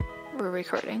We're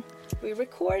recording. We're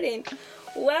recording.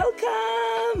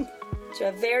 Welcome to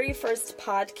our very first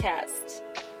podcast.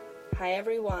 Hi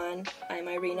everyone, I'm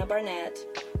Iryna Barnett.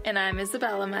 And I'm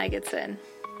Isabella Magidson.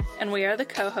 And we are the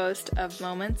co-host of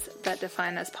Moments That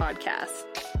Define Us podcast.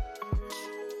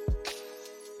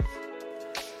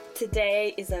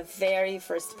 Today is our very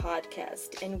first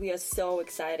podcast and we are so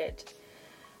excited.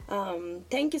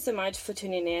 Thank you so much for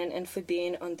tuning in and for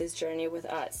being on this journey with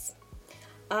us.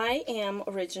 I am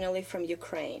originally from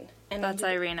Ukraine. And that's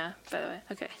Iryna, by the way.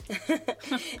 Okay.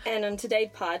 And on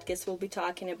today's podcast, we'll be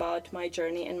talking about my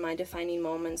journey and my defining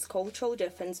moments, cultural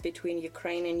difference between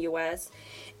Ukraine and US,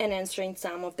 and answering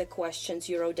some of the questions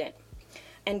you wrote in.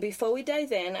 And before we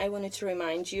dive in, I wanted to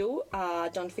remind you,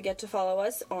 don't forget to follow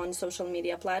us on social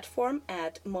media platform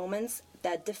at Moments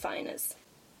That Define Us.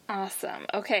 Awesome.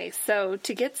 Okay, so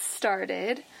to get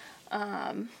started,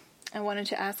 I wanted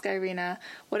to ask Iryna,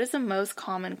 what is the most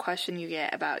common question you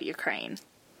get about Ukraine?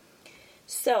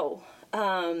 So,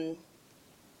 I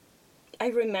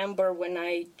remember when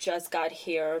I just got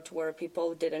here to where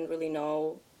people didn't really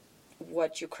know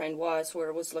what Ukraine was, where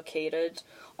it was located,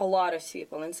 a lot of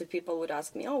people. And so people would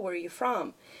ask me, oh, where are you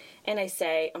from? And I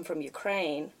say, I'm from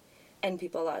Ukraine. And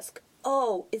people ask,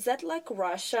 oh, is that like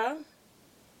Russia?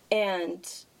 And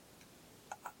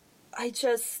I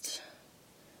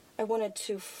wanted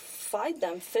to fight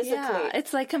them physically. Yeah,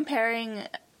 it's like comparing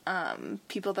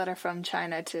people that are from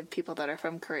China to people that are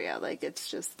from Korea. Like,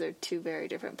 it's just, they're two very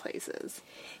different places.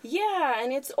 Yeah,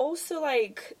 and it's also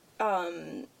like,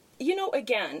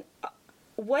 again,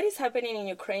 what is happening in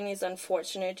Ukraine is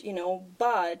unfortunate,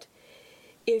 but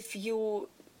if you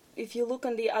look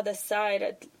on the other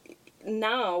side,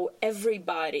 now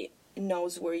everybody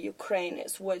knows where Ukraine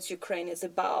is, what Ukraine is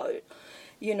about.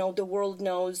 The world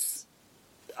knows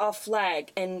our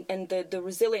flag and the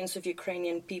resilience of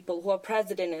Ukrainian people, who our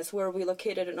president is, where we're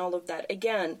located, and all of that.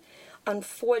 Again,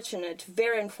 unfortunate,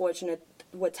 very unfortunate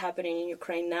what's happening in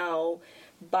Ukraine now,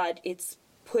 but it's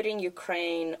putting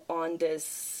Ukraine on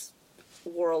this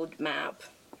world map.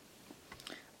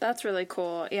 That's really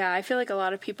cool. Yeah, I feel like a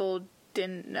lot of people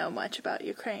didn't know much about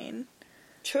Ukraine.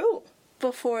 True.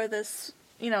 Before this,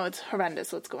 it's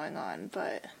horrendous what's going on,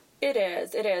 but... It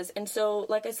is. And so,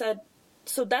 like I said,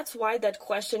 so that's why that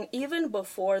question, even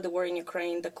before the war in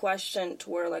Ukraine, the question to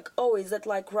where like, oh, is it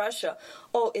like Russia?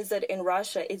 Oh, is it in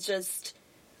Russia? It's just,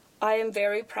 I am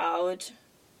very proud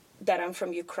that I'm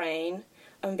from Ukraine.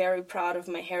 I'm very proud of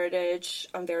my heritage.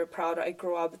 I'm very proud I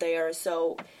grew up there.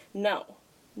 So, no,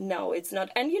 it's not.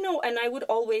 And, and I would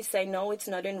always say, no, it's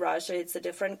not in Russia. It's a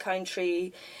different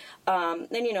country. And,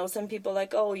 some people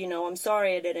like, oh, I'm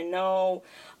sorry, I didn't know,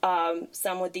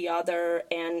 some with the other,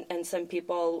 and some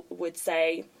people would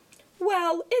say,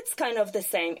 well, it's kind of the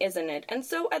same, isn't it? And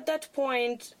so at that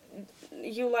point,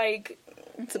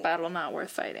 it's a battle not worth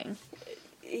fighting.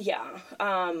 Yeah,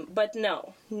 but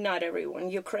no, not everyone.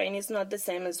 Ukraine is not the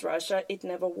same as Russia. It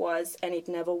never was, and it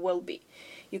never will be.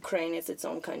 Ukraine is its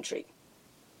own country.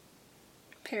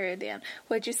 Period, yeah.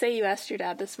 What'd you say you asked your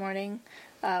dad this morning,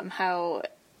 how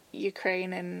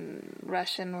Ukraine and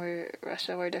Russia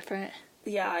were different?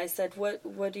 Yeah, I said,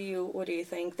 what do you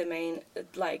think the main,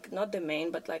 not the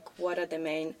main, but what are the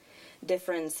main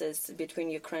differences between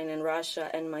Ukraine and Russia?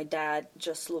 And my dad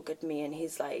just looked at me and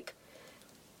he's like,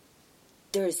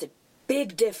 there's a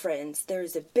big difference.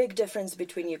 There's a big difference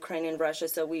between Ukraine and Russia.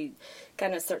 So we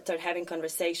kind of started having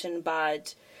conversation,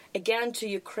 but again, to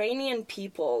Ukrainian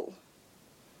people,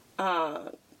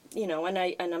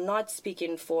 and I'm not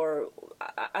speaking for,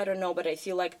 I don't know, but I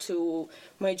feel like to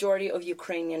majority of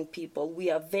Ukrainian people,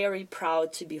 we are very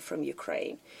proud to be from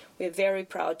Ukraine. We are very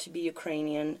proud to be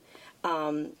Ukrainian.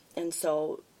 And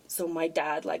so my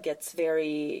dad, gets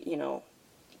very,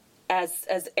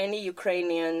 as any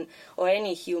Ukrainian or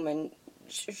any human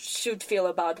should feel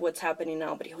about what's happening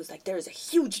now. But he was like, there's a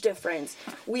huge difference.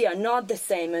 We are not the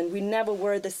same, and we never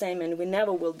were the same, and we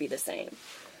never will be the same.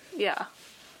 Yeah.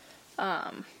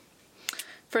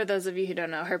 For those of you who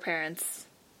don't know, her parents,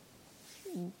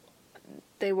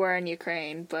 they were in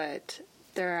Ukraine, but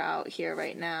they're out here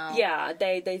right now. Yeah,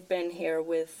 they've been here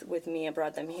with me. I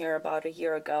brought them here about a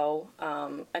year ago.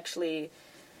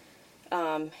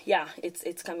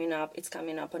 It's coming up. It's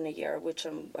coming up on a year, which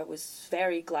I was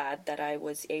very glad that I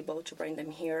was able to bring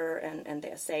them here, and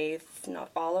they're safe. Not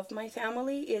all of my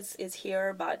family is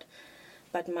here, but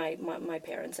my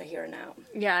parents are here now.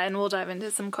 Yeah, and we'll dive into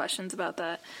some questions about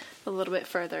that a little bit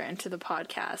further into the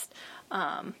podcast.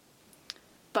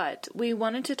 But we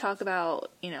wanted to talk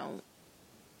about,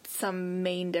 some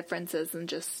main differences and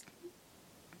just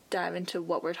dive into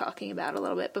what we're talking about a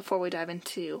little bit before we dive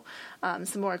into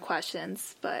some more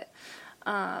questions. But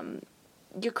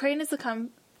Ukraine is a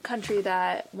country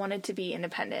that wanted to be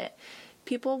independent.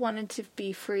 People wanted to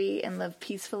be free and live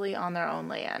peacefully on their own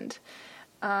land.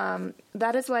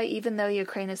 That is why even though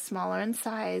Ukraine is smaller in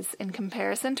size in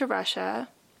comparison to Russia,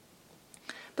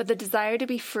 but the desire to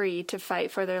be free to fight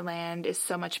for their land is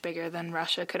so much bigger than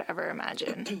Russia could ever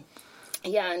imagine.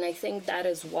 Yeah, and I think that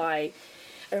is why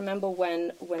I remember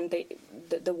when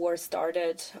the war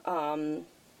started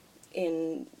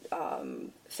in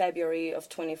February of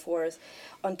 24th,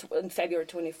 on February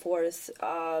 24th,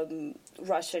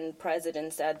 Russian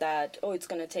president said that, it's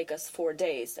going to take us 4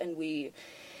 days, and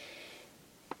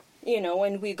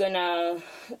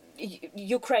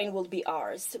Ukraine will be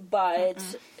ours.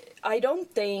 But I don't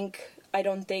think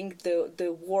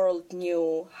the world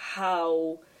knew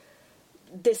how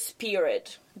the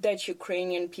spirit that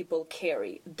Ukrainian people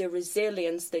carry, the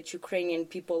resilience that Ukrainian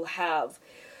people have.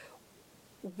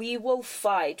 We will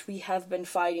fight. We have been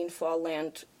fighting for our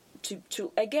land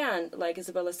to again, like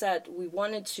Isabella said, we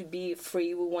wanted to be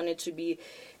free. We wanted to be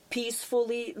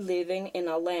peacefully living in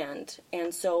our land.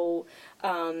 And so,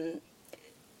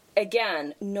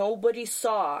 again, nobody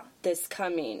saw this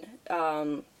coming,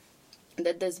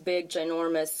 that this big,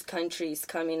 ginormous country is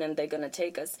coming and they're going to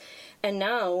take us. And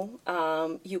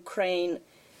now, Ukraine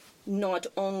not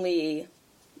only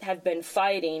have been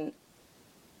fighting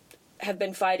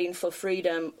for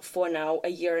freedom for now a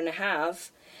year and a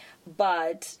half,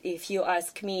 but if you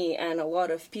ask me and a lot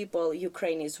of people,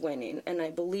 Ukraine is winning. And I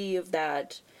believe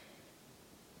that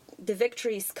the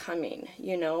victory is coming.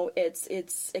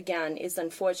 It's again, it's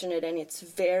unfortunate, and it's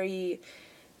very,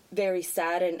 very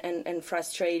sad and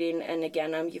frustrating. And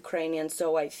again, I'm Ukrainian,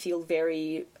 so I feel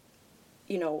very,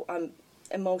 I'm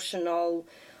emotional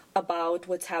about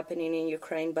what's happening in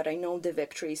Ukraine, but I know the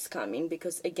victory is coming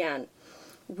because, again,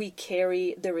 we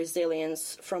carry the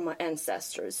resilience from our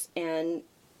ancestors, and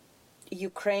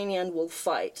Ukrainian will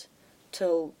fight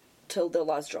till the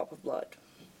last drop of blood.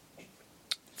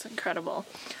 It's incredible.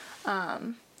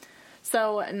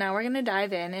 So now we're going to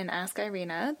dive in and ask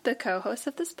Iryna, the co-host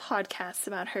of this podcast,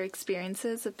 about her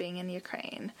experiences of being in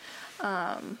Ukraine.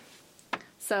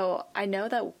 So I know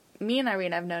that me and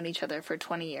Iryna have known each other for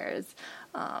 20 years,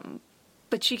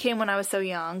 but she came when I was so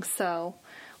young, so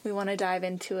we want to dive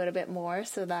into it a bit more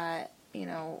so that,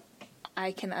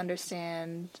 I can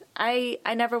understand. I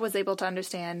never was able to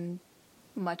understand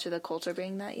much of the culture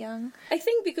being that young. I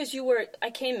think because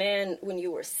I came in when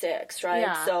you were 6, right?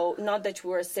 Yeah. So not that you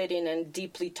were sitting and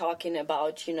deeply talking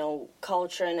about,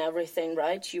 culture and everything,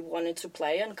 right? You wanted to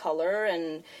play and color,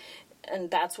 and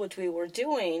that's what we were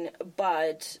doing.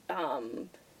 But,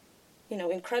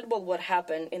 incredible what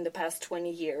happened in the past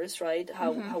 20 years, right?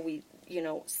 How we,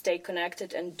 stay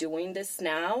connected and doing this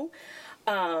now.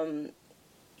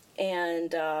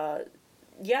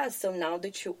 So now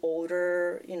that you're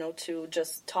older, to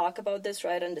just talk about this,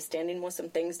 right? Understanding more some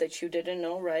things that you didn't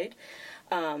know, right?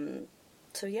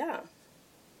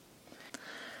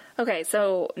 Okay,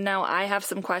 so now I have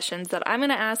some questions that I'm going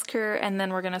to ask her, and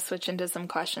then we're going to switch into some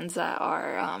questions that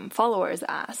our followers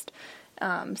asked.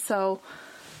 So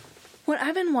what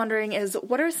I've been wondering is,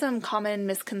 what are some common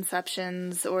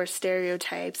misconceptions or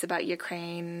stereotypes about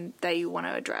Ukraine that you want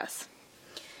to address?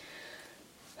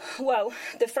 Well,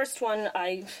 the first one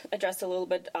I addressed a little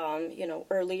bit,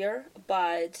 earlier,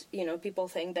 but, people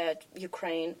think that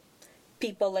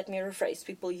let me rephrase,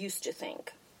 people used to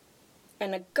think.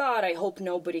 And God, I hope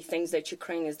nobody thinks that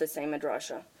Ukraine is the same as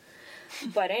Russia.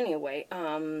 But anyway,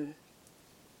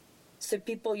 so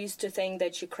people used to think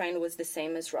that Ukraine was the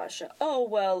same as Russia. Oh,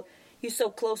 well, you're so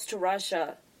close to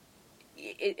Russia.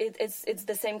 It's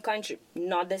the same country.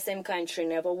 Not the same country.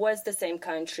 Never was the same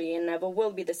country, and never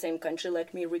will be the same country.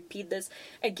 Let me repeat this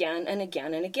again and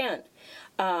again and again.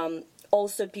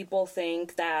 Also, people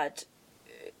think that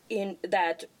in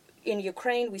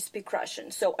Ukraine we speak Russian.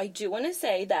 So I do want to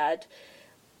say that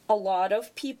a lot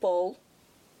of people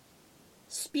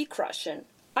speak Russian.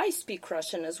 I speak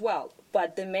Russian as well,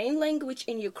 but the main language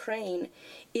in Ukraine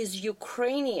is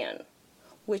Ukrainian,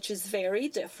 which is very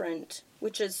different,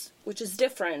 which is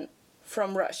different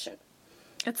from Russian.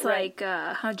 It's right?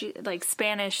 like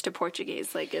Spanish to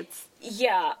Portuguese, like it's...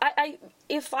 Yeah,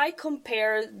 if I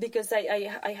compare, because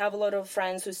I have a lot of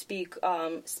friends who speak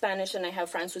Spanish and I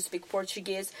have friends who speak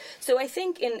Portuguese, so I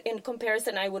think in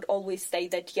comparison I would always say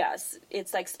that yes,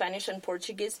 it's like Spanish and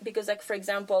Portuguese, because like, for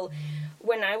example,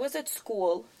 when I was at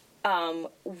school, I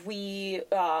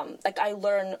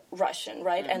learned Russian,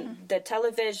 right? Mm-hmm. And the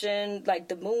television, like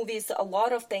the movies, a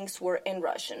lot of things were in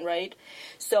Russian, right?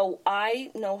 So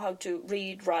I know how to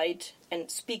read, write,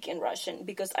 and speak in Russian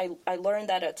because I learned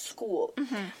that at school.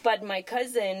 Mm-hmm. But my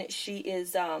cousin, she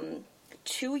is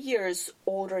 2 years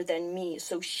older than me,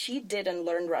 so she didn't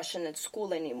learn Russian at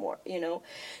school anymore,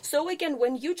 So again,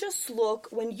 when you just look...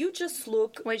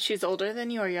 Wait, she's older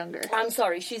than you or younger? I'm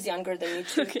sorry, she's younger than me,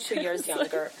 two years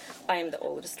younger. I am the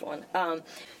oldest one.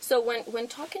 So when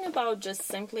talking about just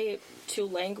simply 2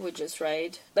 languages,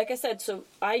 right? Like I said, so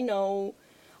I know,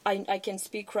 I can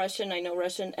speak Russian, I know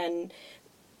Russian, and,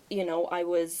 I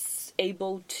was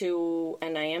able to,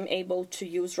 and I am able to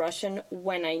use Russian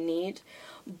when I need,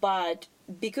 but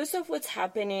because of what's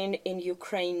happening in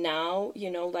Ukraine now,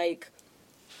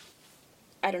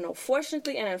 I don't know,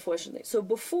 fortunately and unfortunately. So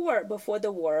before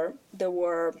the war, there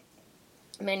were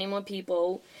many more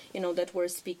people, that were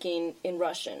speaking in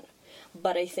Russian.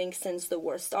 But I think since the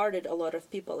war started, a lot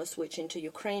of people are switching to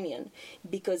Ukrainian,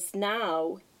 because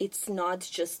now it's not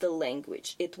just the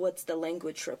language; it's what the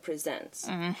language represents,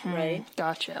 right?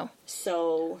 Gotcha.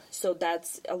 So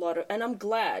that's a lot of, and I'm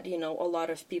glad, a lot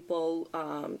of people,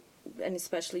 and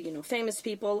especially, famous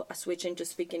people are switching to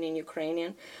speaking in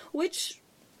Ukrainian, which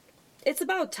it's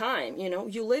about time,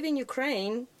 You live in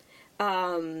Ukraine.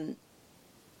 I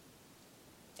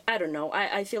don't know.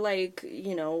 I feel like,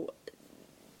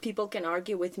 people can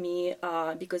argue with me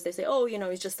because they say, oh,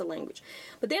 it's just a language.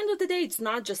 But at the end of the day, it's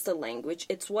not just a language.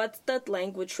 It's what that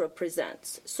language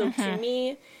represents. So to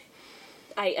me,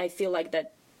 I feel like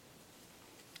that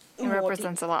it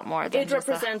represents a lot more. Than it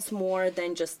represents more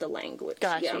than just the language.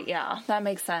 Gotcha. Yeah, that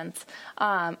makes sense.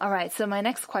 All right. So my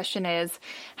next question is,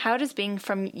 how does being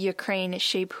from Ukraine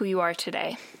shape who you are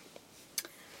today?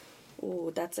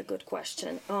 Oh, that's a good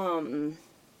question.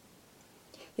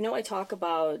 I talk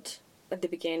about at the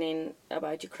beginning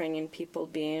about Ukrainian people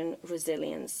being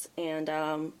resilient, and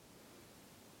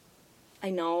I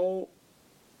know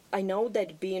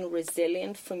that being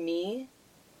resilient for me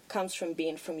comes from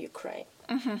being from Ukraine.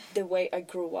 The way I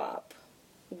grew up,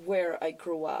 where I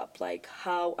grew up, like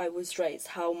how I was raised,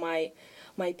 how my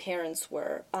parents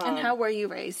were. And how were you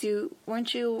raised?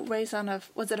 Weren't you raised on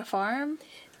was it a farm?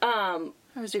 Or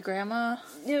was your grandma?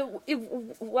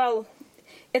 Well,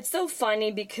 it's so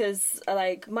funny because,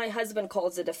 like, my husband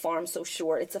calls it a farm, so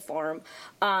sure, it's a farm.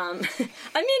 I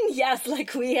mean, yes,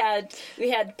 like, we had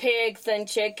pigs and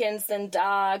chickens and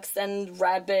ducks and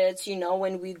rabbits,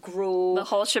 when we grew... The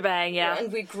whole shebang, yeah.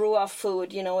 And we grew our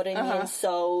food, you know what I mean?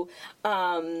 So,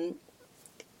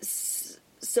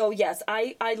 yes,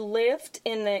 I lived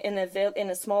in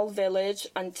a small village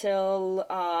until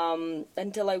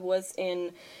I was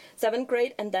in 7th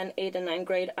grade, and then 8th and 9th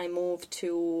grade I moved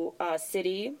to a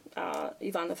city,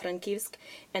 Ivano-Frankivsk,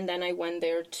 and then I went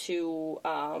there to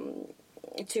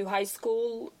high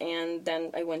school, and then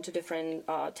I went to different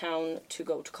town to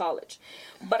go to college.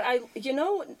 But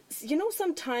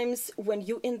sometimes when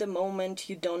you in the moment,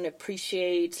 you don't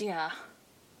appreciate. Yeah.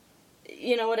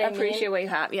 You know what I mean? Appreciate what you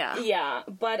have. Yeah. Yeah,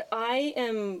 but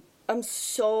I'm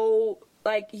so,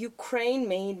 like, Ukraine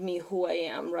made me who I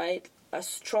am, right? A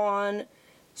strong,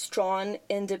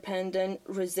 independent,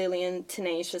 resilient,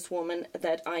 tenacious woman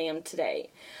that I am today.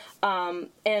 And,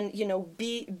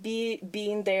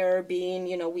 being there,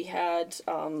 we had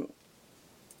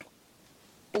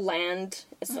land,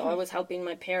 so I was helping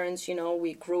my parents,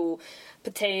 we grew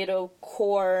potato,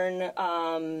 corn,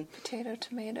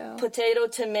 Potato,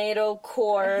 tomato,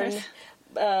 corn,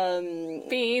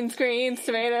 beans, greens,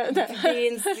 tomatoes.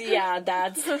 beans, yeah,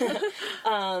 that's, so,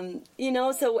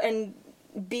 and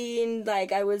being,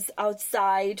 like, I was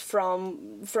outside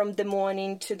from the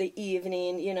morning to the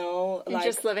evening, like,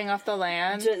 just living off the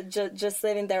land. Just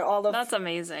living there. All of that's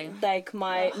amazing. Like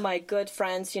my good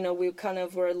friends, we kind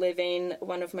of were living.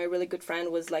 One of my really good friends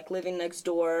was like living next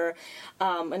door.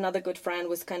 Another good friend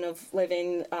was kind of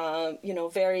living,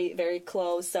 very very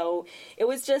close. So it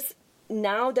was just,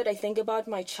 now that I think about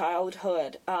my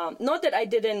childhood, not that I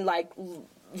didn't like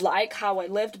how I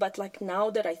lived, but like now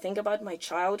that I think about my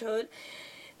childhood,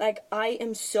 like I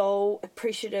am so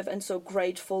appreciative and so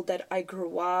grateful that I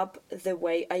grew up the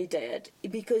way I did,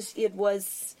 because it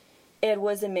was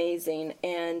amazing,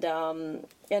 and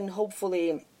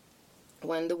hopefully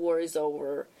when the war is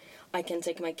over, I can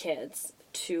take my kids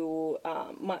to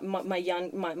my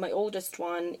oldest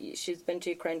one. She's been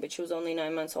to Ukraine, but she was only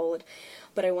 9 months old.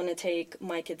 But I want to take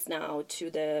my kids now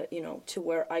to to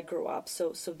where I grew up,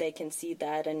 so they can see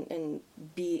that and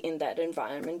be in that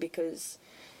environment, because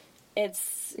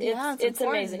it's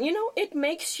amazing. It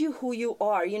makes you who you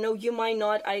are. You might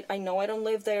not. I know I don't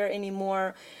live there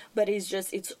anymore, but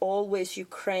it's always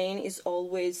Ukraine. It's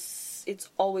always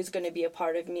going to be a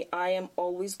part of me. I am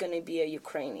always going to be a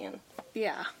Ukrainian.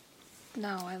 Yeah.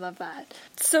 No, I love that.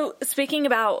 So speaking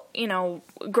about,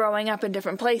 growing up in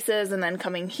different places and then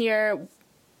coming here,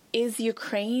 is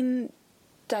Ukraine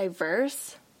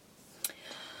diverse?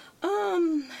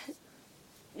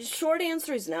 Short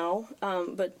answer is no,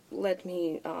 but let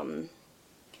me...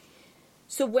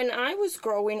 So when I was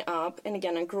growing up, and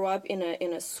again, I grew up in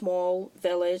a small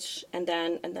village, and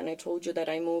then I told you that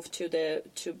I moved to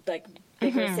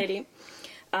bigger city.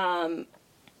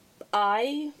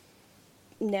 I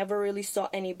never really saw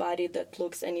anybody that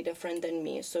looks any different than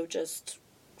me. So just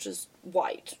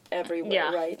white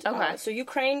everywhere, right? Okay. So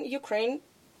Ukraine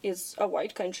is a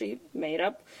white country made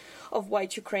up of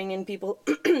white Ukrainian people.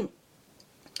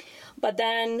 But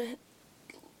then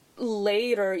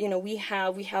later, we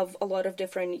have a lot of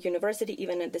different university.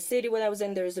 Even in the city where I was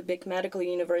in, there's a big medical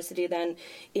university. Then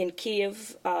in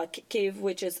Kiev,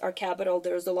 which is our capital,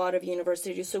 there's a lot of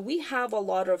universities. So we have a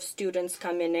lot of students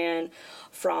coming in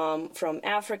from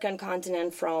African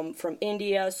continent, from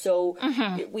India. So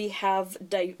we have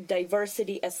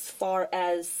diversity as far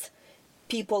as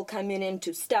people coming in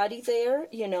to study there,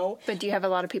 But do you have a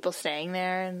lot of people staying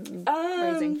there and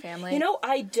raising family?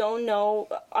 I don't know.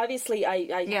 Obviously,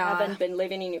 I haven't been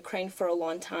living in Ukraine for a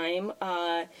long time.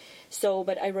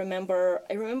 But I remember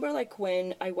like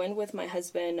when I went with my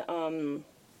husband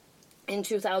in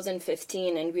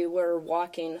 2015, and we were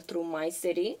walking through my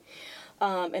city,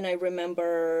 and I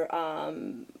remember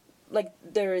like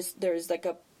there's like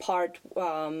a part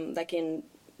like in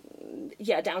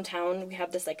downtown, we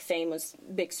have this like famous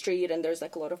big street, and there's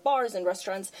like a lot of bars and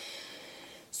restaurants.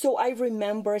 So I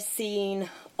remember seeing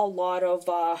a lot of,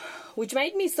 which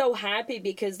made me so happy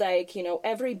because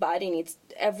everywhere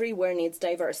needs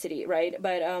diversity, right?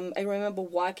 But I remember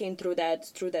walking through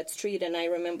that street, and I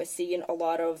remember seeing a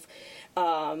lot of,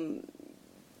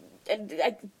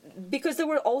 because there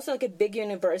were also like a big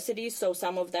university, so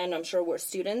some of them I'm sure were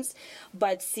students,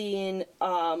 but seeing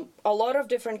a lot of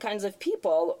different kinds of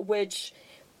people, which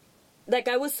like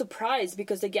I was surprised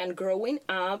because again, growing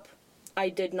up, I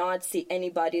did not see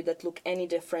anybody that looked any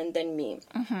different than me.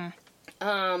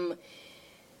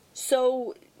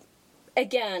 So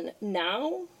again,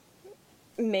 now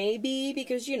maybe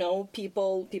because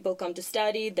people come to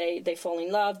study, they fall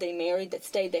in love, they marry, they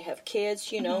stay, they have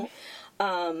kids,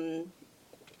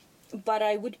 but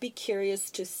I would be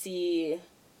curious to see,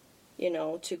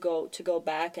 to go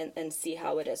back and see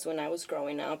how it is. When I was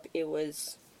growing up, it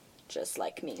was just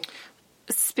like me.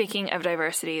 Speaking of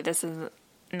diversity, this is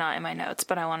not in my notes,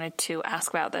 but I wanted to ask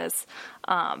about this.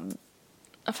 A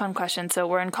fun question. So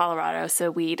we're in Colorado,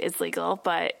 so weed is legal,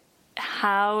 but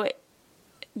how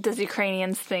does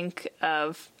Ukrainians think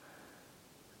of,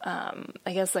 I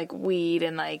guess, like weed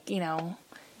and like,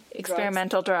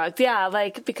 experimental drugs? Yeah,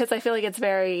 like, because I feel like it's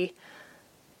very,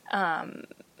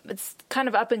 it's kind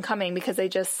of up and coming because they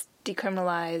just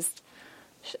decriminalized,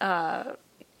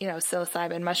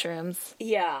 psilocybin mushrooms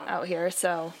out here.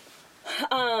 So,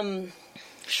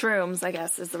 shrooms, I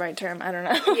guess, is the right term. I don't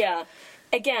know. Yeah.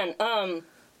 Again,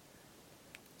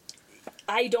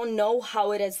 I don't know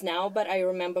how it is now, but I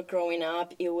remember growing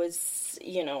up, it was,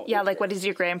 Yeah, like, what does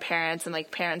your grandparents and,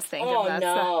 like, parents think of that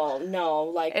stuff? No.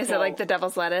 Like, is it like the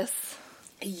devil's lettuce?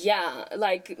 Yeah,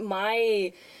 like,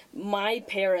 my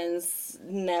parents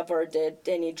never did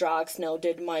any drugs, no,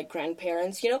 did my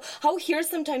grandparents. How here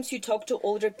sometimes you talk to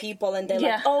older people and they're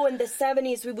like, oh, in the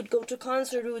 70s we would go to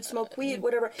concert, we would smoke weed,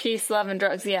 whatever. Peace, love, and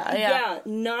drugs, yeah.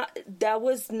 That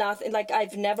was nothing, like,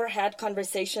 I've never had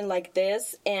conversation like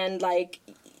this, and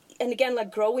again,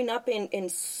 like, growing up in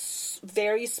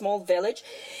very small village,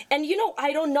 and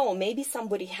I don't know, maybe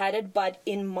somebody had it, but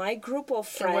in my group of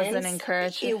friends, it wasn't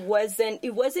encouraged. It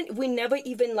wasn't. We never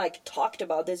even like talked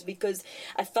about this because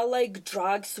I felt like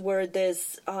drugs were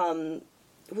this. It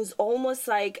was almost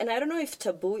like, and I don't know if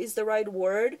taboo is the right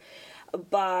word,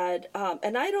 but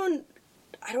and I don't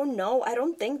know. I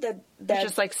don't think that it's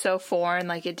just like so foreign,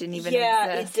 like it didn't even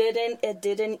exist. It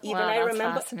didn't even. Wow, I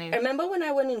remember when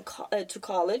I went to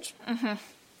college,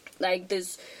 like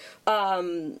this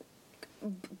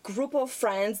group of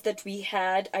friends that we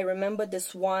had. I remember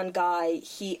this one guy,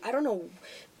 he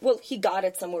got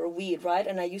it somewhere, weed, right?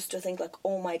 And I used to think like,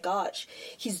 oh my gosh,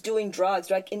 he's doing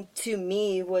drugs, right? And to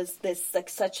me was this like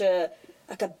such a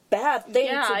bad thing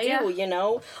to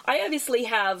do, I obviously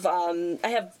have,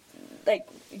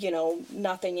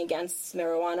 nothing against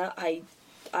marijuana.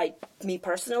 Me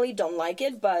personally don't like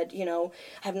it, but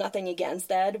have nothing against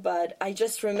that. But I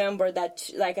just remember that,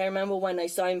 like, I remember when I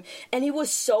saw him, and he was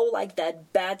so like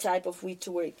that bad type of weed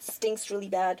to where it stinks really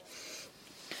bad.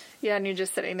 Yeah, and you're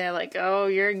just sitting there like, oh,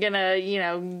 you're gonna,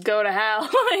 go to hell.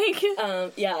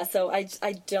 So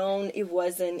I don't. It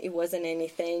wasn't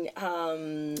anything.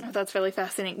 That's really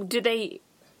fascinating. Do they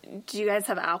do you guys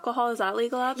have alcohol? Is that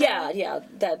legal out there? Yeah,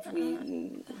 that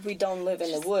we don't live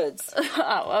in the woods.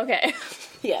 Oh, okay.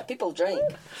 Yeah, people drink.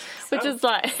 Which is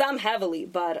like... Some heavily,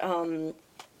 but,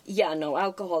 yeah, no,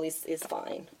 alcohol is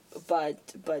fine.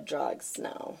 But drugs,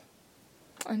 no.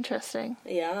 Interesting.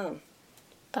 Yeah.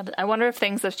 I wonder if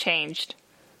things have changed.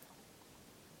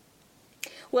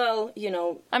 Well, you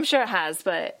know... I'm sure it has,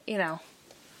 but, you know,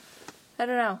 I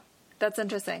don't know. That's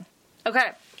interesting.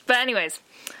 Okay. But anyways,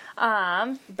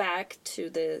 back to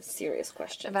the serious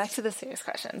questions.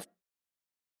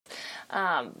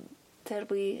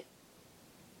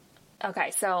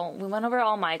 Okay, so we went over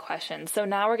all my questions. So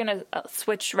now we're going to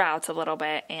switch routes a little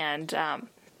bit, and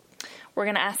we're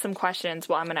going to ask some questions.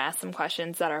 Well, I'm going to ask some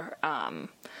questions that our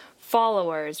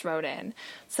followers wrote in.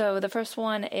 So the first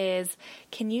one is,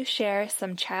 can you share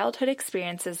some childhood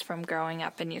experiences from growing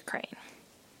up in Ukraine?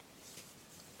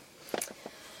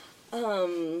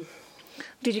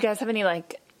 Did you guys have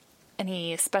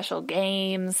any special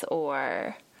games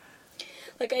or...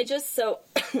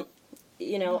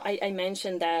 You know, I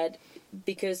mentioned that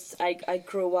because I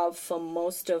grew up for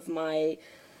most of my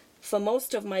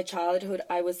childhood,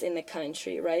 I was in the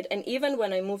country, right? And even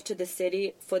when I moved to the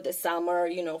city for the summer,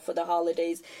 you know, for the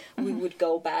holidays, we would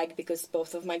go back because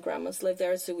both of my grandmas lived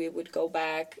there. So we would go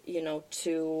back, you know,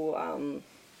 to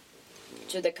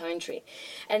the country.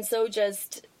 And so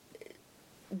just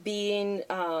being,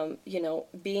 you know,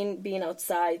 being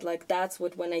outside, like that's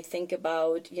when I think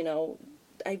about, you know,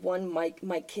 I want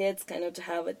my kids kind of to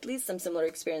have at least some similar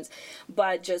experience,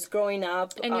 but just growing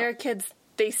up. And your kids,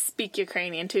 they speak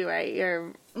Ukrainian too,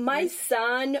 right? My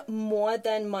son more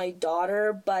than my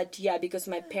daughter, but yeah, because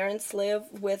my parents live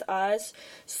with us,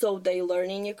 so they learn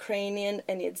in Ukrainian,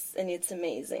 and it's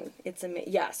amazing.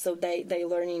 Yeah, so they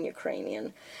learn in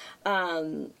Ukrainian,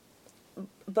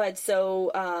 but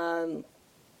so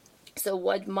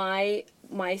what my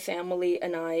family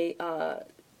and I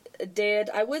did.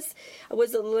 I was a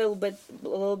little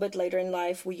bit later in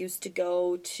life. We used to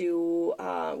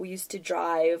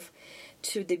drive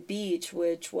to the beach,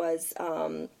 which was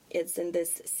it's in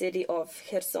this city of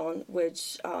Kherson,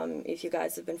 which if you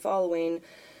guys have been following,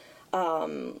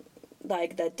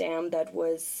 like that dam that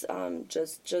was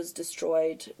just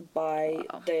destroyed by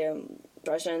the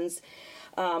Russians.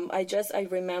 I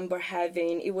remember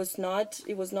having, it was not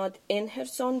in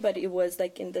Kherson, but it was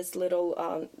like in this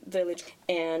little village,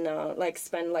 and like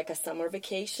spend like a summer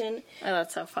vacation. Oh,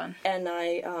 that's so fun. And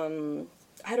I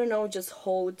don't know, just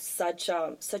hold such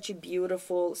a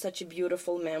beautiful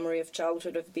memory of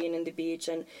childhood, of being in the beach,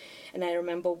 and I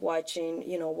remember watching,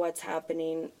 you know, what's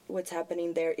happening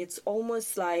there. It's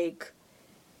almost like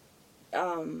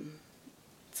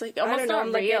it's like almost, I don't know,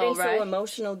 I'm like getting so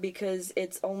emotional because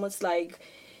it's almost like,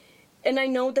 and I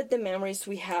know that the memories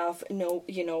we have,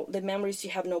 the memories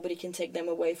you have, nobody can take them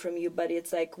away from you. But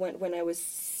it's like when I was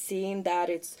seeing that,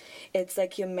 it's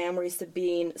like your memories are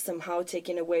being somehow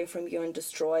taken away from you and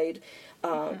destroyed,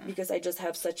 because I just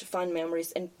have such fun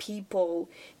memories. And people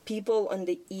on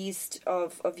the east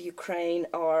of Ukraine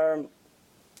are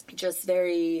just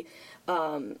very,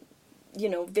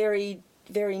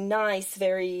 very nice,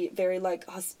 very, very like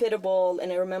hospitable.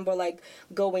 And I remember like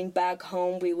going back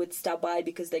home, we would stop by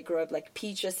because they grew up like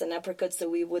peaches and apricots. So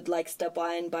we would like stop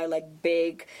by and buy like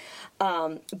big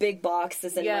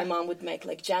boxes, and my mom would make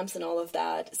like jams and all of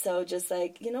that. So just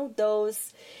like, you know,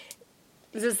 those.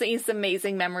 Just these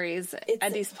amazing memories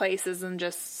at these places, and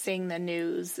just seeing the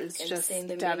news is just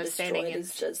devastating.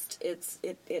 It's just,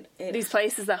 these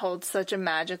places that hold such a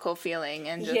magical feeling,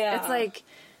 and just, it's like,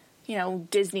 you know,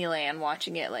 Disneyland,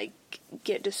 watching it like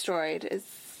get destroyed is,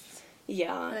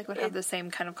 I think would have the same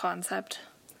kind of concept.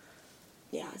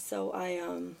 Yeah, so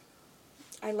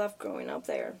I love growing up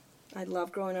there. And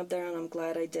I'm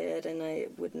glad I did, and I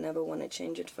would never want to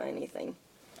change it for anything.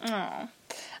 Oh.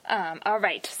 All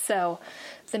right, so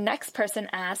the next person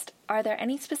asked, are there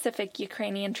any specific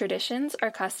Ukrainian traditions or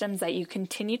customs that you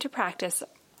continue to practice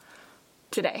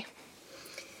today?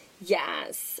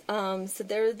 Yes. So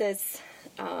there's this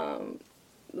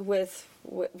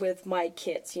with my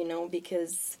kids, you know,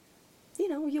 because, you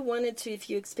know, you wanted to, if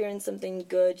you experience something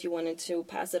good, you wanted to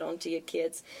pass it on to your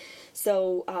kids.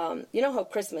 So, you know how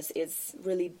Christmas is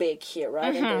really big here,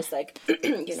 right? And there's like,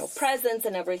 you know, presents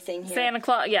and everything here. Santa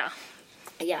Claus, yeah.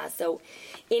 Yeah, so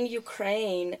in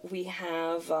Ukraine we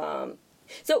have,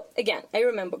 so again, I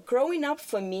remember growing up,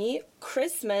 for me,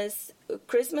 Christmas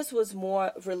was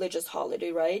more religious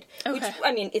holiday, right? Okay. Which,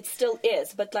 I mean, it still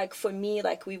is, but like for me,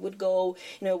 like we would go,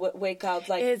 you know, wake up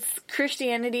like... Is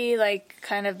Christianity like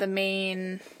kind of the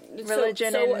main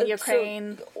religion in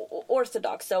Ukraine?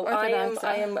 Orthodox. So I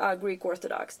am Greek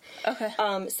Orthodox. Okay.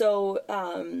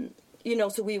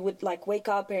 so we would like wake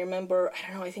up. I remember, I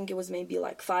don't know, I think it was maybe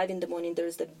like 5 in the morning.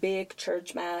 There's the big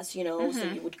church mass, so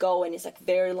you would go and it's like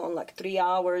very long, like 3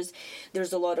 hours.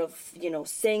 There's a lot of,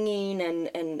 singing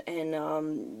and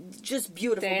just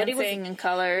beautiful. Dancing, but it was, and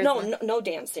colors. No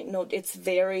dancing. No, it's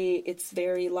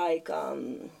very like,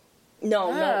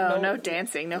 no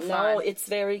dancing, no fun. No, it's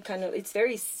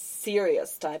very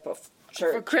serious type of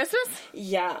church. For Christmas?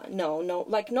 Yeah, no,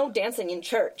 like no dancing in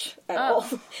church at all.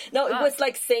 No, it was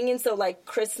like singing, so like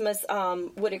Christmas,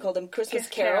 what do you call them? Christmas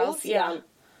carols. Yeah.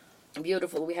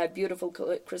 Beautiful. We had beautiful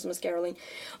Christmas caroling.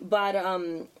 But,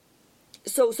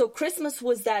 so Christmas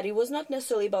was that. It was not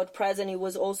necessarily about present. It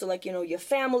was also like, your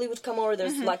family would come over.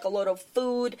 There's like a lot of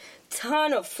food,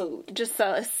 ton of food. Just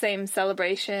same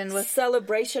celebration with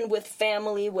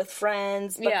family, with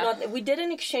friends. But we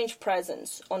didn't exchange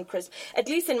presents on Christmas. At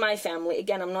least in my family.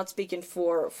 Again, I'm not speaking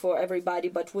for everybody,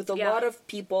 but with a lot of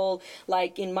people,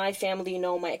 like in my family,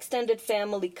 my extended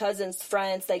family, cousins,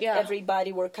 friends, like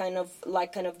everybody were kind of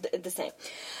the same.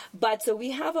 But so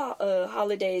we have a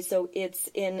holiday, so it's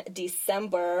in December,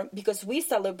 because we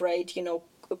celebrate,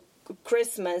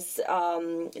 Christmas,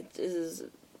 it is,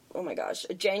 oh my gosh,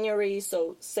 January,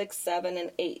 so 6, 7,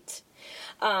 and 8.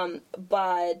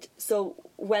 But so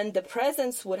when the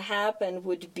presents would happen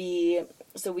would be,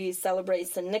 so we celebrate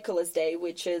St. Nicholas Day,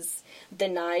 which is the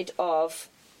night of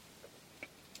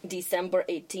December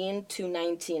 18 to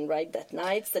 19, right? That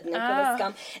night, St. Nicholas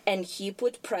come, and he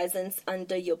put presents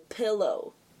under your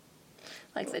pillow.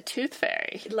 Like the tooth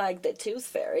fairy. Like the tooth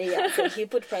fairy, yeah. So he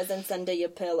put presents under your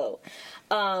pillow.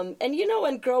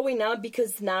 And growing up,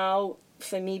 because now,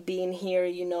 for me being here,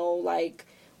 like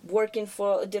working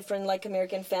for different like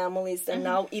American families, and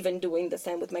now even doing the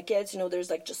same with my kids,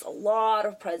 there's like just a lot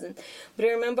of presents. But I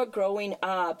remember growing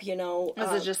up,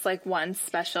 Was it just like one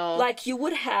special? Like you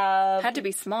would have... Had to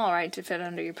be small, right, to fit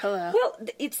under your pillow? Well,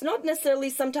 it's not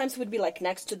necessarily, sometimes it would be like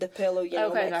next to the pillow, Okay,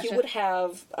 like gotcha.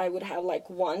 I would have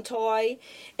like one toy,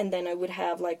 and then I would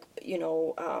have like,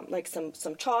 like some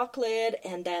chocolate,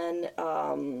 and then,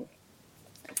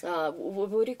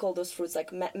 what do you call those fruits?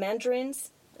 Like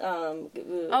mandarins?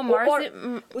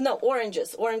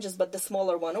 Oranges, but the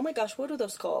smaller one. Oh my gosh, what are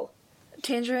those called?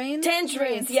 Tangerines?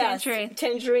 Yes.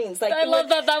 Tangerines. Like, I love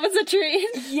that was a treat.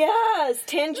 Yes,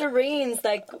 tangerines.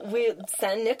 Like,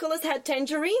 St. Nicholas had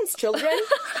tangerines, children.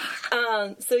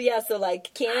 So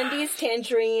like candies,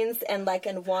 tangerines, and like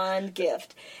in one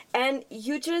gift. And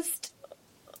you just,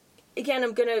 again,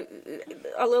 I'm gonna,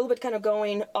 a little bit kind of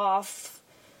going off,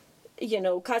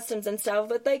 customs and stuff,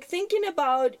 but like thinking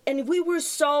about, and we were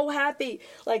so happy,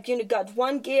 like, got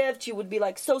one gift, you would be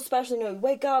like so special, you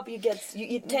wake up, you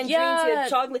eat 10 drinks, you get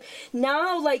chocolate.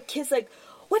 Now, like, kids like,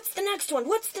 what's the next one?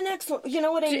 You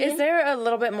know what I mean? Is there a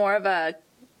little bit more of a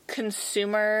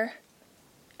consumer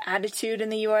attitude in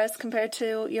the U.S. compared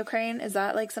to Ukraine? Is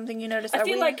that like something you notice? I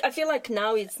feel like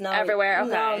now it's not everywhere.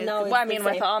 Okay. Now well, I mean,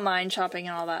 with online shopping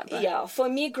and all that. But. Yeah, for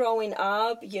me growing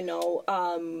up,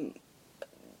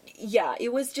 yeah,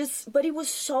 it was just, but it was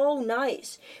so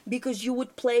nice because you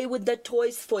would play with the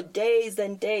toys for days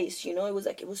and days,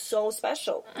 it was so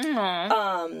special.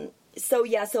 So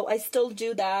I still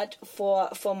do that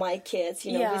for my kids,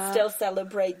 we still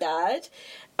celebrate that.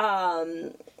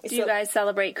 Do you guys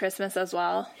celebrate Christmas as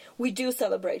well? We do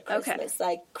celebrate Christmas,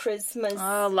 like Christmas,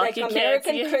 like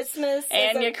American kids. Christmas.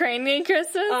 And Ukrainian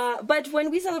Christmas? But when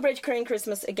we celebrate Ukrainian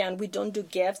Christmas, again, we don't do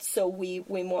gifts, so we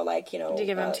more like, Do you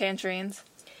give them tangerines?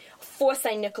 For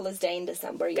St. Nicholas Day in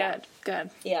December, yeah. Good.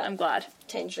 Yeah. I'm glad.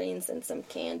 Tangerines and some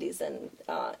candies, and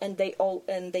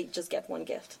they just get one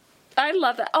gift. I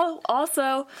love that. Oh,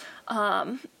 also,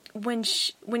 when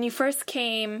you first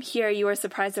came here, you were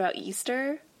surprised about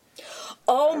Easter.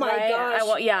 Oh my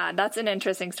gosh! That's an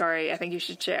interesting story. I think you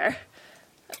should share.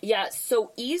 Yeah.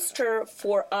 So Easter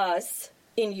for us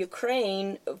in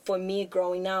Ukraine, for me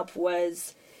growing up,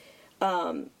 was.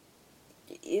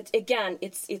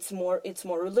 It's more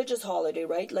religious holiday,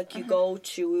 right? Like you go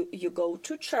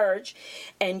to church,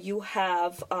 and you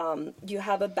have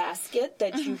a basket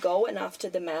that you go, and after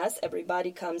the mass,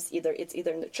 everybody comes it's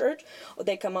either in the church or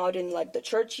they come out in like the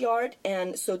churchyard,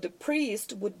 and so the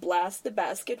priest would blast the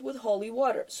basket with holy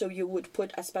water. So you would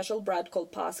put a special bread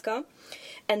called Pascha,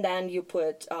 and then you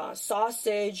put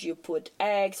sausage, you put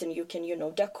eggs, and you can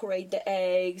decorate the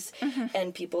eggs,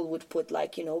 and people would put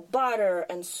like butter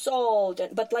and salt.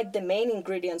 But like the main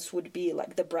ingredients would be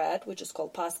like the bread, which is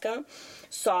called Pascha,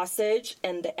 sausage,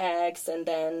 and the eggs, and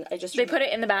then They put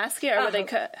it in the basket, or would they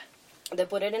cut? They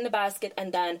put it in the basket,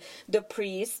 and then the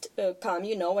priest come,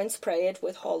 and spray it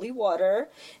with holy water.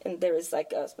 And there is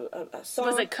like a song.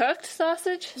 Was it cooked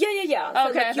sausage? Yeah.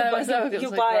 So, Okay,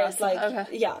 you buy it like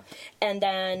okay. yeah, and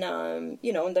then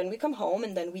and then we come home,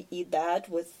 and then we eat that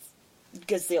with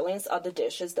gazillions other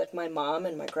dishes that my mom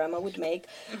and my grandma would make.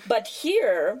 But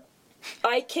here,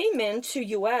 I came into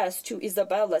U.S. to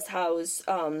Isabella's house,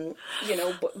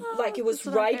 like it was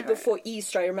right before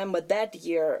Easter. I remember that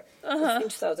year, in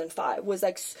 2005. It was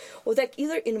like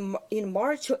either in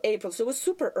March or April, so it was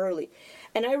super early.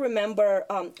 And I remember,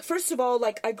 first of all,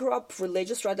 like I grew up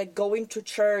religious, right? Like going to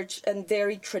church, and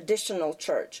very traditional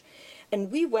church.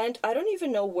 And we went, I don't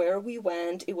even know where we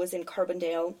went. It was in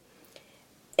Carbondale.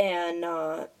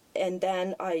 And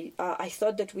then I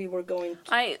thought that we were going to...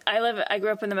 I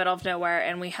grew up in the middle of nowhere,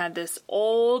 and we had this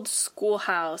old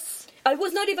schoolhouse. It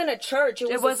was not even a church.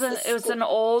 It was an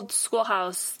old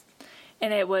schoolhouse,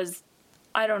 and it was,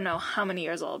 I don't know how many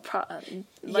years old.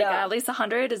 At least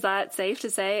 100. Is that safe to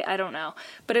say? I don't know.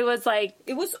 But it was like...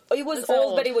 It was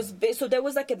old, but it was big. So there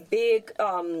was like a big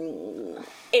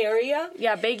area.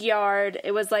 Yeah, big yard.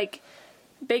 It was like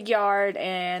big yard,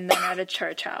 and then at a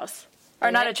church house. Or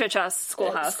not a church house,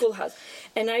 schoolhouse. Schoolhouse.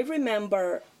 And I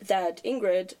remember that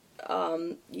Ingrid,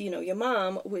 your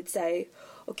mom would say,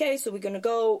 okay, so we're going to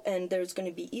go, and there's going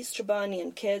to be Easter Bunny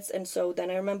and kids. And so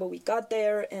then I remember we got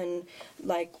there, and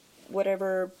like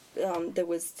whatever, there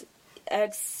was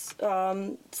eggs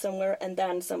somewhere. And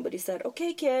then somebody said,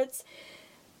 okay, kids,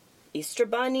 Easter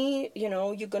Bunny,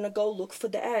 you're going to go look for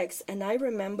the eggs. And I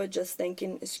remember just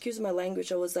thinking, excuse my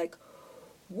language, I was like,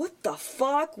 what the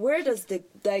fuck? Where does the,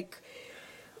 like...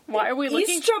 Why are we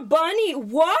looking? Easter Bunny,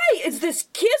 why is this?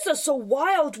 Kids are so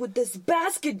wild with this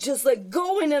basket just like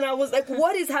going, and I was like,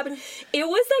 what is happening? It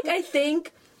was like, I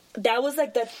think that was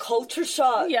like that culture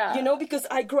shock, because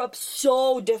I grew up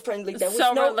so differently. There was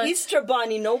no Easter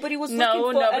Bunny. Nobody was looking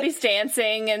for nobody's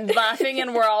dancing and laughing,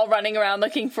 and we're all running around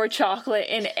looking for chocolate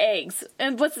and eggs.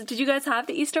 And did you guys have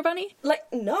the Easter Bunny? Like,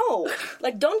 no.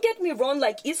 Like, don't get me wrong.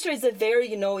 Like, Easter is a very,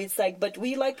 it's like, but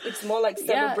we like, it's more like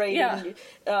celebrating. Yeah.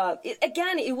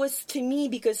 It was to me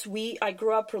because I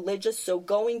grew up religious, so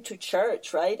going to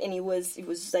church, right? And it was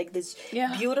like this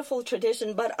beautiful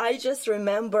tradition. But I just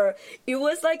remember it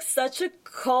was like such a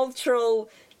cultural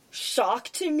shock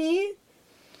to me,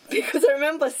 because I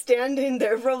remember standing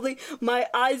there, probably my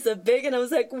eyes are big, and I was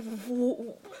like,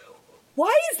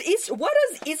 why is Easter? What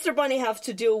does Easter Bunny have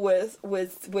to do with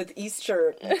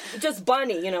Easter? Just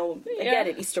bunny, I get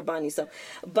it, Easter Bunny. So,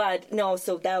 but no,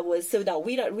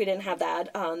 we didn't have that.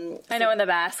 I know in the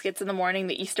baskets in the morning,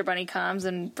 the Easter Bunny comes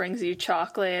and brings you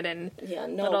chocolate and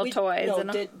little toys. No,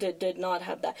 did not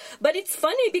have that. But it's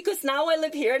funny because now I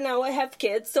live here, now I have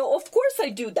kids, so of course I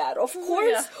do that. Of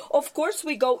course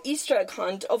we go Easter egg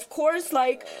hunt. Of course,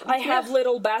 like I have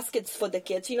little baskets for the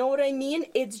kids. You know what I mean?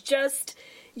 It's just.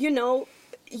 You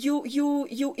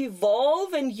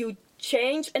evolve and you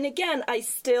change. And again, I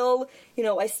still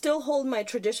hold my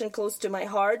tradition close to my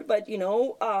heart, but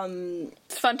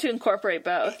it's fun to incorporate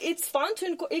both. It's fun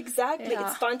to exactly. Yeah.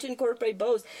 It's fun to incorporate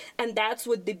both, and that's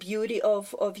what the beauty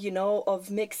of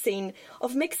mixing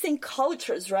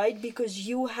cultures, right? Because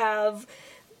you can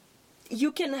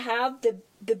have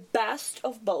the best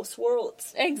of both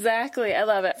worlds. Exactly. I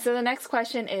love it. So the next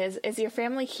question is your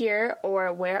family here,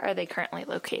 or where are they currently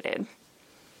located?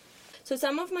 So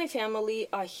some of my family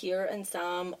are here, and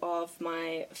some of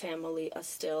my family are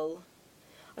still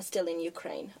in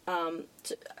Ukraine.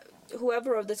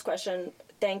 Whoever wrote this question,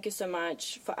 thank you so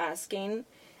much for asking.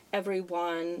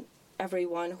 Everyone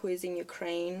who is in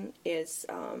Ukraine is...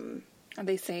 are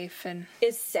they safe?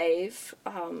 Is safe,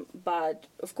 but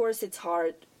of course it's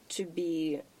hard to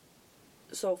be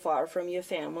so far from your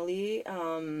family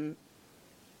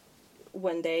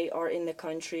when they are in the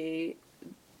country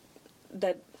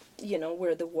that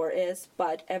where the war is.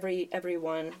 But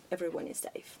everyone is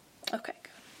safe. Okay,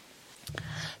 good.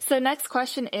 So next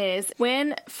question is,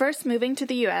 when first moving to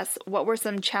the U.S., what were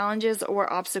some challenges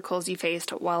or obstacles you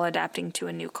faced while adapting to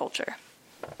a new culture?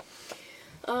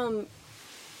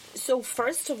 So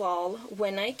first of all,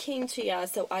 when I came to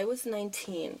U.S., so I was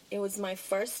 19. It was my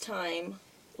first time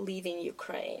leaving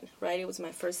Ukraine, right? It was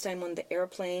my first time on the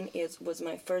airplane. It was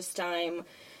my first time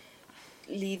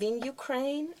leaving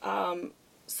Ukraine.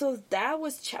 So that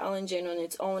was challenging on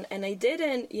its own. And I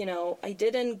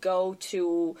didn't go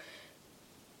to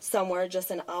somewhere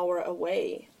just an hour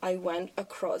away. I went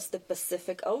across the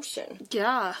Pacific Ocean.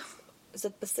 Yeah. Is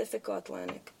it Pacific or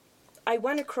Atlantic? You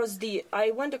went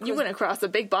across a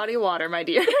big body of water, my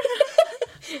dear.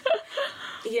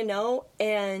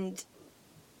 And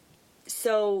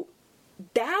so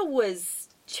that was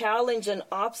challenge and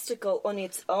obstacle on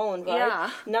its own, right?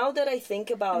 Yeah. Now that I think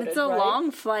about And it's it, a right?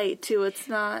 long flight, too. It's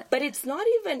not... But it's not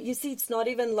even, you see, it's not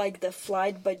even like the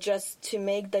flight, but just to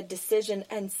make that decision.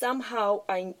 And somehow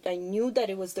I knew that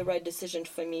it was the right decision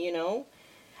for me, you know?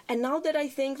 And now that I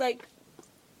think, like,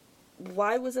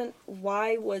 why wasn't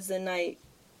I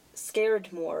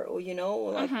scared more, or, you know,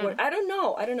 like, I don't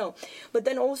know. But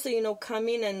then also, you know,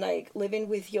 coming and, like, living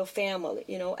with your family,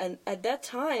 you know, and at that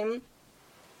time,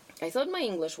 I thought my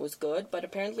English was good, but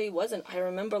apparently it wasn't. I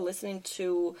remember listening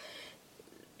to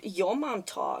your mom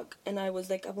talk, and I was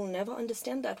like, I will never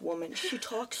understand that woman. She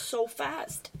talks so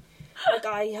fast. Like,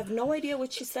 I have no idea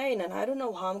what she's saying, and I don't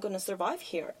know how I'm going to survive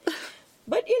here.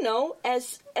 But, you know,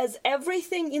 as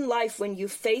everything in life, when you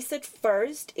face it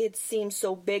first, it seems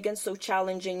so big and so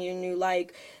challenging, and you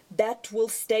like, that will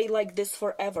stay like this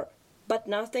forever. But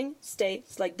nothing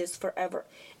stays like this forever.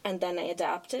 And then I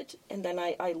adapted, and then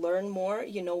I learned more,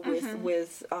 you know,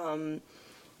 with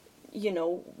you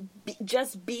know,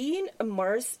 just being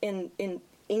immersed in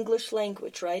English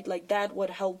language, right? Like, that would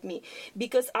help me.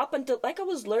 Because up until, like, I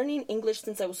was learning English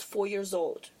since I was 4 years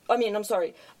old. I mean, I'm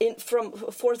sorry, from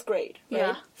 4th grade, right?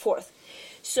 Yeah. 4th.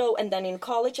 So, and then in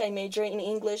college, I majored in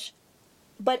English.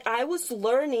 But I was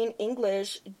learning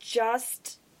English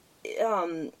just,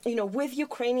 you know, with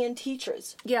Ukrainian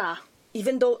teachers. Yeah.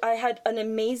 Even though I had an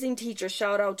amazing teacher,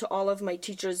 shout out to all of my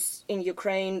teachers in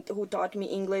Ukraine who taught me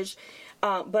English.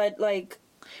 But, like...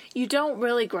 You don't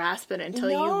really grasp it until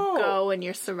you go and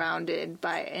you're surrounded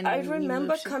by it. And I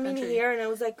remember coming here and I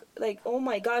was like, oh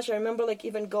my gosh. I remember, like,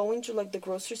 even going to, like, the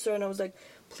grocery store and I was like,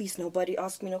 please, nobody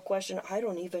ask me no question. I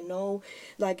don't even know.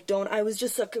 Like, I was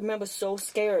just, like, I remember so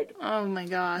scared. Oh my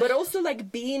gosh. But also,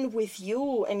 like, being with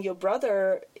you and your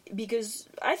brother, because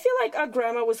I feel like our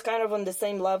grammar was kind of on the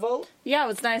same level. Yeah, it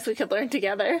was nice we could learn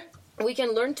together. We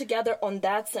can learn together on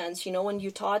that sense, you know, and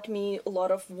you taught me a lot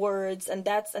of words, and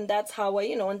that's how I,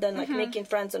 you know, and then, like, making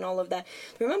friends and all of that.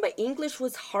 Remember, English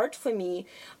was hard for me.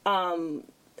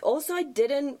 Also, I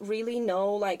didn't really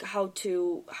know, like, how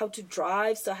to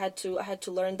drive, so I had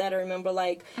to learn that. I remember,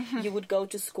 like, you would go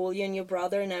to school, you and your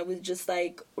brother, and I would just,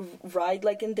 like, ride,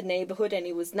 like, in the neighborhood, and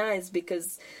it was nice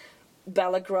because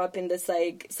Bella grew up in this,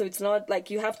 like, so it's not like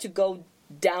you have to go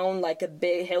down like a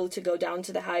big hill to go down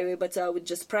to the highway, but so I would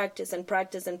just practice and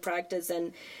practice and practice,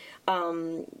 and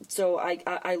so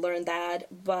I learned that.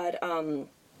 But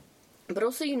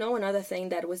also, you know, another thing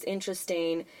that was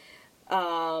interesting,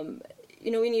 you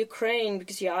know, in Ukraine,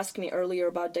 because you asked me earlier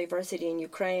about diversity in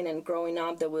Ukraine, and growing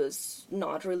up there was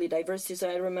not really diversity. So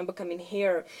I remember coming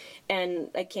here, and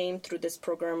I came through this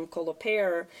program called Au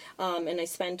Pair, and I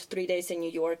spent 3 days in New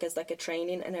York as, like, a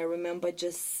training, and I remember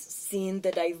just seeing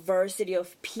the diversity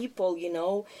of people, you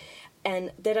know,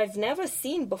 and that I've never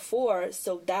seen before.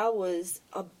 So that was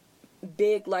a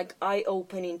big, like,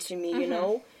 eye-opening to me, you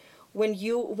know, when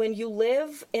you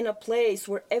live in a place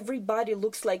where everybody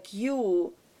looks like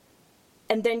you,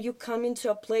 and then you come into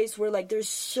a place where, like, there's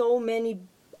so many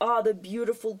other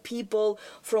beautiful people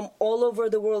from all over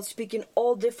the world speaking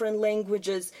all different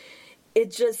languages.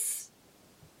 It's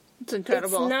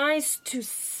incredible. It's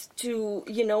nice to,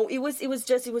 you know, it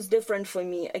was different for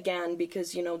me again,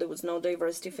 because, you know, there was no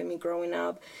diversity for me growing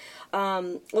up.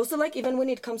 Also, like, even when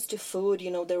it comes to food, you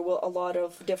know, there were a lot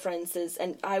of differences,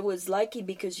 and I was lucky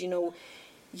because, you know,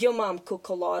 your mom cooked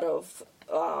a lot of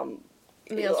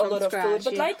meals a lot scratch,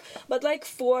 of food, but like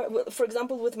for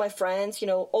example, with my friends, you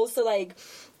know, also, like,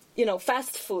 you know,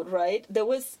 fast food, right? There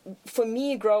was, for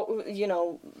me, growing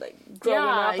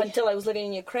up until I was living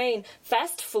in Ukraine,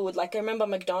 fast food, like, I remember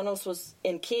McDonald's was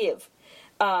in Kiev.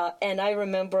 And I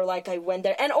remember, like, I went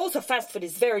there. And also, fast food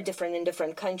is very different in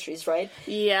different countries, right?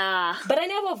 Yeah. But I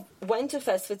never went to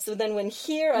fast food. So then when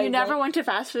here You never went to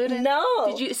fast food?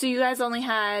 No. So you guys only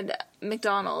had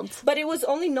McDonald's? But it was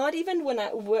only not even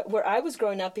where I was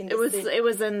growing up in the city. It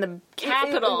was in the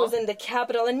capital. It was in the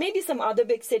capital, and maybe some other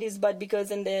big cities, but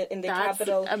because in the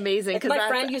capital. That's amazing. Like, my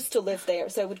friend used to live there,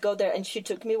 so I would go there, and she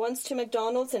took me once to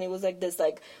McDonald's, and it was like this,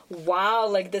 like, wow,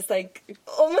 like this, like,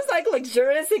 almost like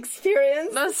luxurious experience.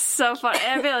 That's so fun.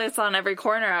 I feel like it's on every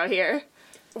corner out here.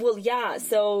 Well, yeah.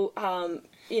 So,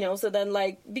 you know, so then,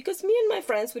 like, because me and my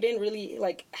friends, we didn't really,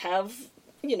 like, have,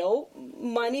 you know,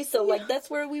 money, so, like, that's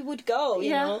where we would go,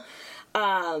 you know.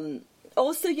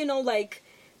 Also, you know, like,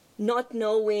 not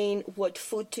knowing what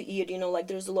food to eat, you know, like,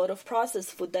 there's a lot of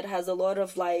processed food that has a lot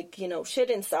of, like, you know,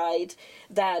 shit inside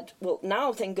that, well,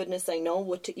 now, thank goodness, I know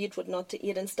what to eat, what not to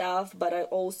eat and stuff, but I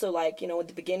also, like, you know, at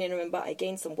the beginning, I remember I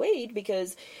gained some weight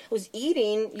because I was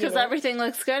eating, because everything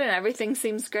looks good and everything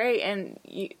seems great, and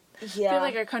I feel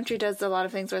like our country does a lot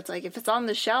of things where it's like, if it's on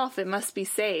the shelf, it must be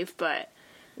safe, but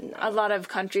a lot of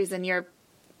countries in Europe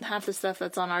half the stuff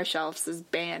that's on our shelves is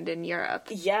banned in Europe.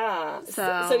 Yeah.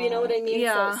 So you know what I mean?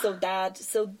 Yeah. So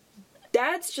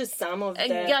that's just some of the...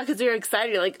 Yeah, because you're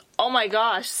excited. You're like, oh my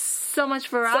gosh, so much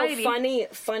variety. So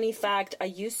funny fact, I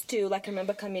used to, like, I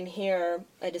remember coming here,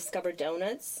 I discovered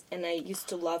donuts, and I used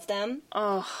to love them.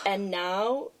 Oh. And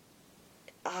now,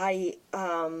 I,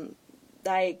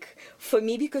 like, for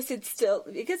me, because it's still,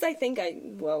 because I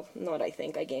gained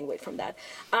weight from that.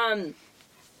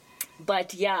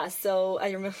 But yeah, so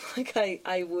I remember, like,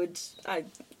 I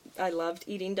loved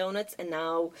eating donuts, and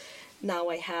now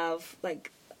I have,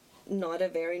 like, not a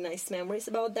very nice memories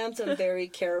about them, so I'm very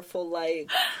careful, like,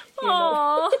 you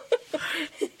know,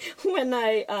 when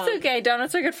I... it's okay,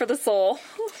 donuts are good for the soul.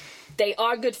 They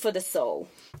are good for the soul.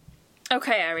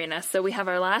 Okay, Iryna, so we have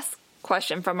our last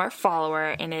question from our follower,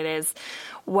 and it is,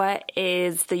 what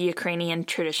is the Ukrainian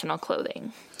traditional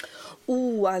clothing?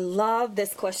 Ooh, I love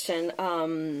this question.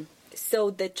 So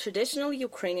the traditional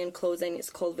Ukrainian clothing is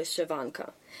called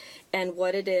vyshyvanka, and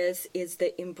what it is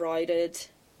the embroidered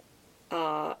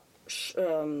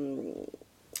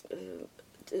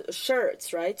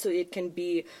shirts, right? So it can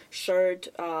be shirt,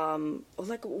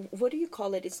 like, what do you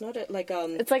call it? It's not it's like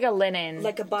a linen,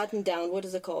 like a button down. What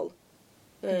is it called?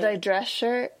 The dress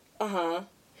shirt.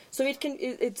 So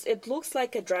it looks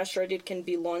like a dress shirt. It can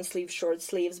be long sleeves, short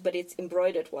sleeves, but it's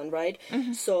embroidered one, right?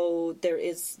 Mm-hmm. So there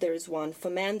is one for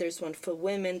men, there's one for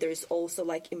women. There's also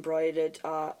like embroidered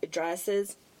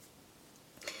dresses,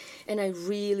 and I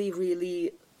really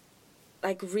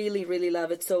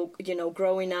love it. So, you know,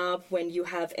 growing up, when you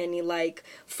have any like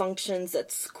functions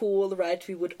at school, right,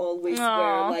 we would always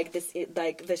wear like this,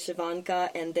 like vyshyvanka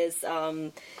and this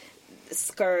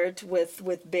skirt with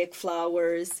big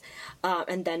flowers,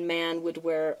 and then man would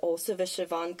wear also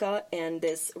vyshyvanka and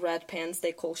this red pants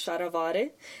they call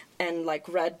sharavary, and like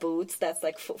red boots. That's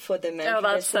like for the men. Oh,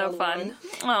 that's so fun.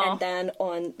 And then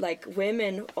on like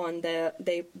women,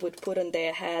 they would put on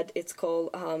their head, it's called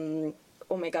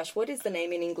oh my gosh, what is the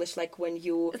name in English? Like when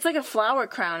you... It's like a flower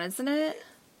crown, isn't it?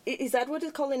 Is that what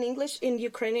it's called in English? In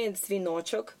Ukrainian, it's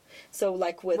vinochok. So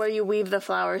like with... Where you weave the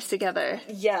flowers together.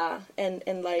 Yeah, and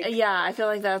like... Yeah, I feel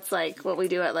like that's like what we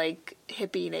do at like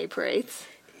hippie day parades.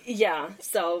 Yeah,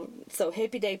 so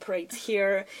hippie day parades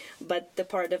here, but the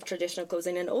part of traditional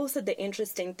clothing. And also the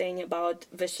interesting thing about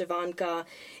vyshyvanka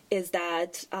is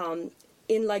that...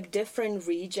 in like different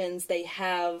regions, they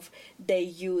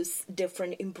use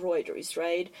different embroideries,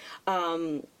 right?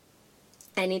 And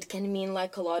it can mean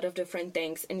like a lot of different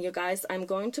things. And you guys, I'm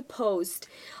going to post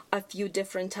a few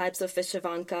different types of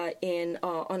vyshyvanka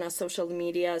on our social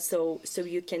media, so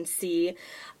you can see.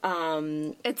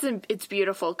 It's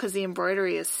beautiful because the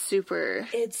embroidery is super.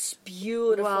 It's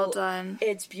beautiful. Well done.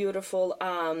 It's beautiful.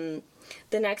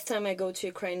 The next time I go to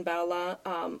Ukraine, Bella,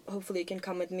 hopefully you can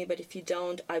come with me, but if you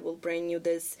don't, I will bring you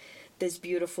this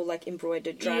beautiful like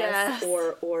embroidered dress. Yes.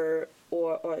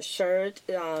 or a shirt,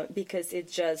 because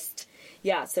it's just,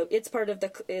 yeah, so it's part of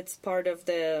the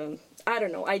I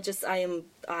don't know,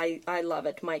 I love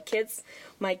it. My kids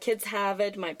have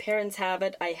it, my parents have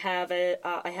it, I have it,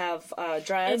 I have a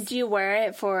dress. And do you wear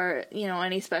it for, you know,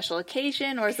 any special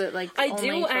occasion, or is it like I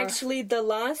do actually. The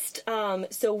last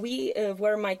so we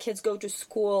where my kids go to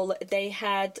school, they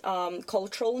had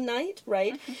cultural night,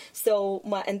 right? Mm-hmm. So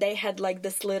and they had like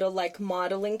this little like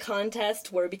modeling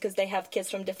contest where, because they have kids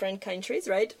from different countries,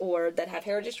 right, or that have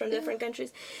heritage from different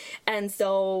countries, and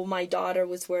so my daughter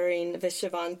was wearing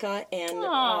vyshyvanka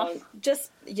and just,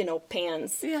 you know,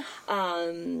 pants. Yeah.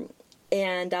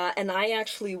 And I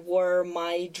actually wore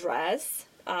my dress,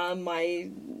 my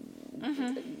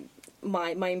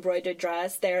embroidered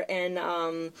dress there,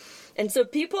 and so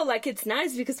people like, it's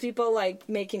nice because people like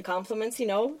making compliments, you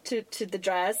know, to the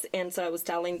dress, and so I was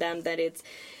telling them that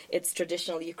it's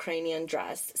traditional Ukrainian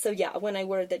dress. So yeah, when I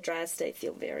wear the dress, I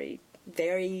feel very,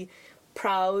 very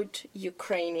proud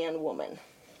Ukrainian woman.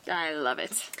 I love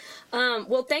it.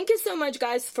 Well, thank you so much,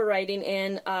 guys, for writing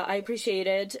in. I appreciate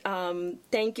it.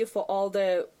 Thank you for all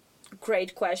the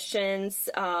great questions.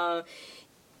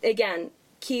 Again,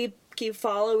 keep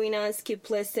following us,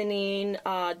 keep listening.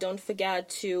 Don't forget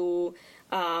to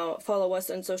follow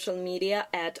us on social media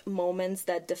at Moments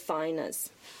That Define Us.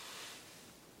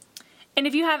 And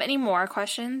if you have any more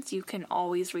questions, you can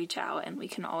always reach out and we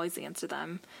can always answer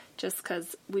them. Just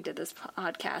because we did this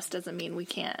podcast doesn't mean we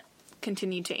can't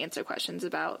continue to answer questions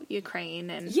about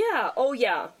Ukraine and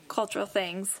cultural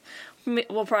things.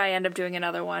 We'll probably end up doing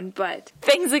another one, but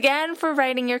thanks again for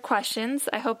writing your questions.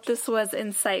 I hope this was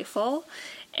insightful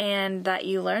and that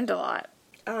you learned a lot.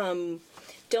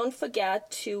 Don't forget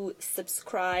to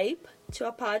subscribe to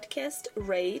our podcast,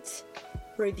 rate,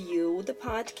 review the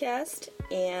podcast.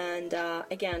 And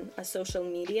again, our social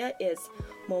media is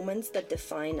moments that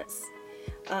define us.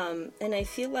 And I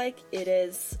feel like it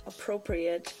is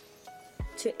appropriate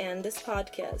to end this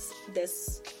podcast,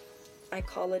 I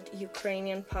call it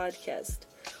Ukrainian podcast,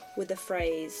 with a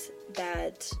phrase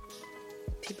that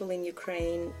people in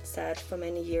Ukraine said for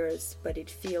many years, but it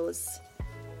feels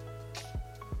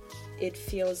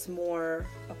more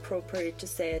appropriate to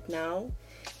say it now.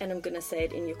 And I'm gonna say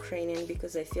it in Ukrainian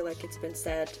because I feel like it's been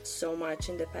said so much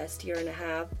in the past year and a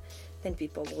half, then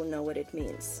people will know what it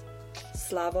means.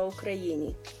 Slava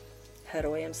Ukraini.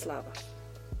 Heroyam Slava.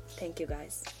 Thank you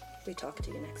guys. We talk to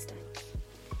you next time.